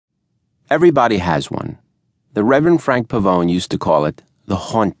Everybody has one. The Reverend Frank Pavone used to call it the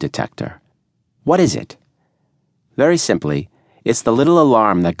haunt detector. What is it? Very simply, it's the little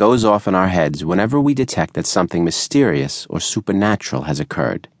alarm that goes off in our heads whenever we detect that something mysterious or supernatural has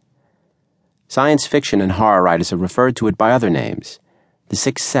occurred. Science fiction and horror writers have referred to it by other names: The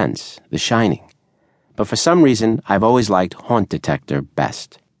Sixth Sense, The Shining. But for some reason, I've always liked haunt detector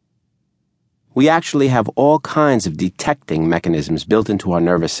best. We actually have all kinds of detecting mechanisms built into our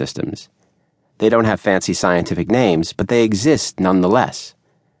nervous systems. They don't have fancy scientific names, but they exist nonetheless.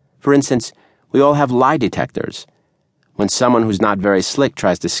 For instance, we all have lie detectors. When someone who's not very slick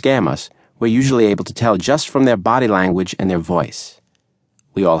tries to scam us, we're usually able to tell just from their body language and their voice.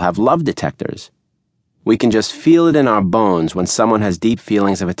 We all have love detectors. We can just feel it in our bones when someone has deep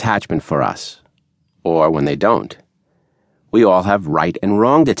feelings of attachment for us, or when they don't. We all have right and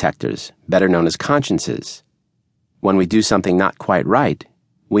wrong detectors, better known as consciences. When we do something not quite right,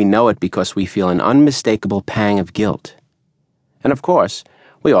 we know it because we feel an unmistakable pang of guilt. And of course,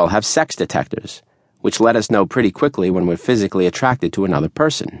 we all have sex detectors, which let us know pretty quickly when we're physically attracted to another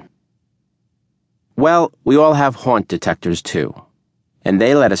person. Well, we all have haunt detectors too, and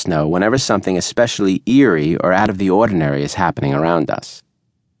they let us know whenever something especially eerie or out of the ordinary is happening around us.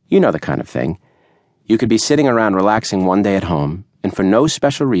 You know the kind of thing. You could be sitting around relaxing one day at home, and for no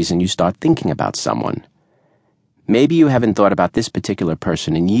special reason you start thinking about someone. Maybe you haven't thought about this particular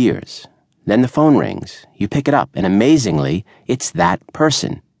person in years. Then the phone rings, you pick it up, and amazingly, it's that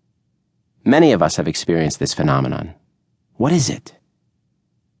person. Many of us have experienced this phenomenon. What is it?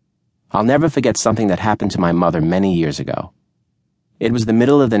 I'll never forget something that happened to my mother many years ago. It was the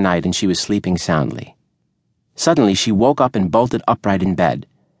middle of the night and she was sleeping soundly. Suddenly, she woke up and bolted upright in bed.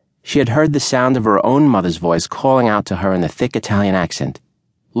 She had heard the sound of her own mother's voice calling out to her in the thick Italian accent,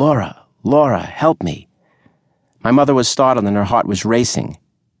 "Laura, Laura, help me." My mother was startled and her heart was racing.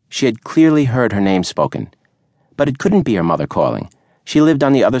 She had clearly heard her name spoken. But it couldn't be her mother calling. She lived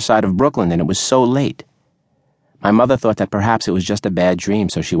on the other side of Brooklyn and it was so late. My mother thought that perhaps it was just a bad dream,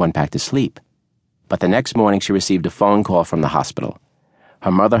 so she went back to sleep. But the next morning she received a phone call from the hospital.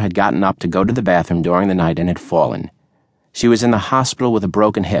 Her mother had gotten up to go to the bathroom during the night and had fallen. She was in the hospital with a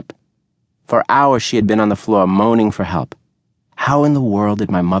broken hip. For hours she had been on the floor moaning for help. How in the world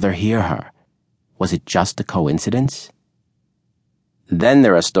did my mother hear her? Was it just a coincidence? Then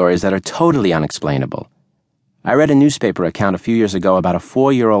there are stories that are totally unexplainable. I read a newspaper account a few years ago about a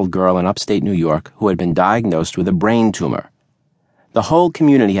 4-year-old girl in upstate New York who had been diagnosed with a brain tumor. The whole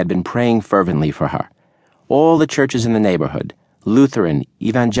community had been praying fervently for her. All the churches in the neighborhood, Lutheran,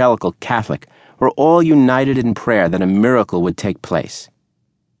 Evangelical, Catholic, were all united in prayer that a miracle would take place.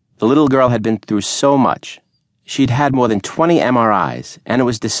 The little girl had been through so much. She'd had more than 20 MRIs, and it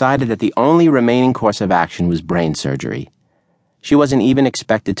was decided that the only remaining course of action was brain surgery. She wasn't even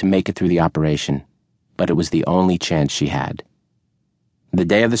expected to make it through the operation, but it was the only chance she had. The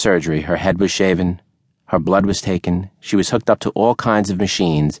day of the surgery, her head was shaven, her blood was taken, she was hooked up to all kinds of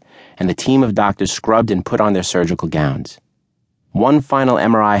machines, and the team of doctors scrubbed and put on their surgical gowns. One final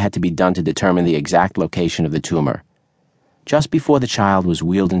MRI had to be done to determine the exact location of the tumor. Just before the child was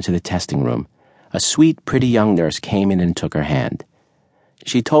wheeled into the testing room, a sweet, pretty young nurse came in and took her hand.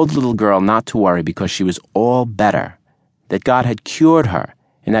 She told the little girl not to worry because she was all better, that God had cured her,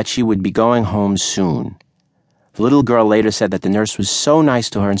 and that she would be going home soon. The little girl later said that the nurse was so nice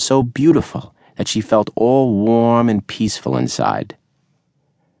to her and so beautiful that she felt all warm and peaceful inside.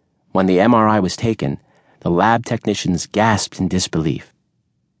 When the MRI was taken, the lab technicians gasped in disbelief.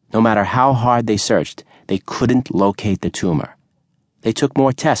 No matter how hard they searched, they couldn't locate the tumor. They took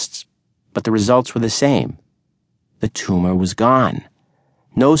more tests, but the results were the same. The tumor was gone.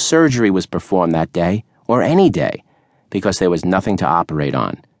 No surgery was performed that day, or any day, because there was nothing to operate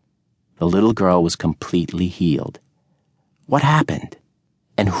on. The little girl was completely healed. What happened?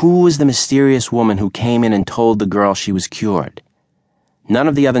 And who was the mysterious woman who came in and told the girl she was cured? None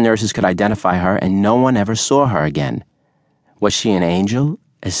of the other nurses could identify her, and no one ever saw her again. Was she an angel,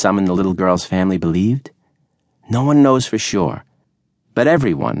 as some in the little girl's family believed? No one knows for sure. But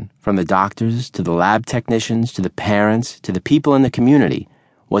everyone, from the doctors to the lab technicians to the parents to the people in the community,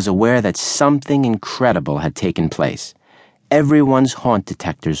 was aware that something incredible had taken place. Everyone's haunt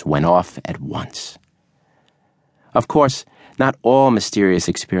detectors went off at once. Of course, not all mysterious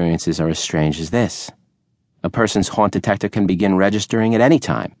experiences are as strange as this. A person's haunt detector can begin registering at any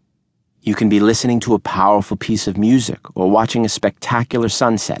time. You can be listening to a powerful piece of music or watching a spectacular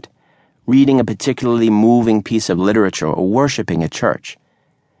sunset, reading a particularly moving piece of literature, or worshiping at church.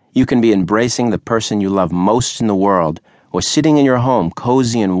 You can be embracing the person you love most in the world, or sitting in your home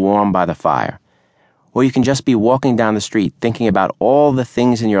cozy and warm by the fire. Or you can just be walking down the street thinking about all the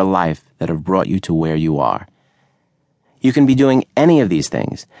things in your life that have brought you to where you are. You can be doing any of these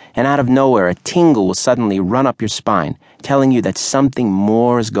things, and out of nowhere a tingle will suddenly run up your spine, telling you that something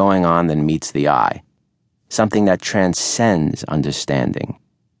more is going on than meets the eye, something that transcends understanding.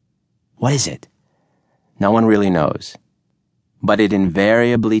 What is it? No one really knows. But it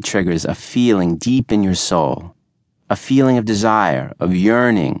invariably triggers a feeling deep in your soul, a feeling of desire, of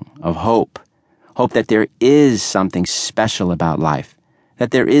yearning, of hope that there is something special about life, that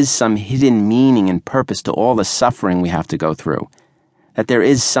there is some hidden meaning and purpose to all the suffering we have to go through, that there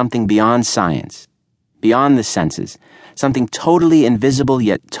is something beyond science, beyond the senses, something totally invisible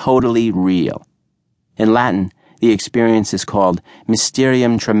yet totally real. In Latin, the experience is called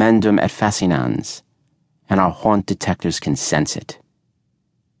mysterium tremendum et fascinans, and our haunt detectors can sense it.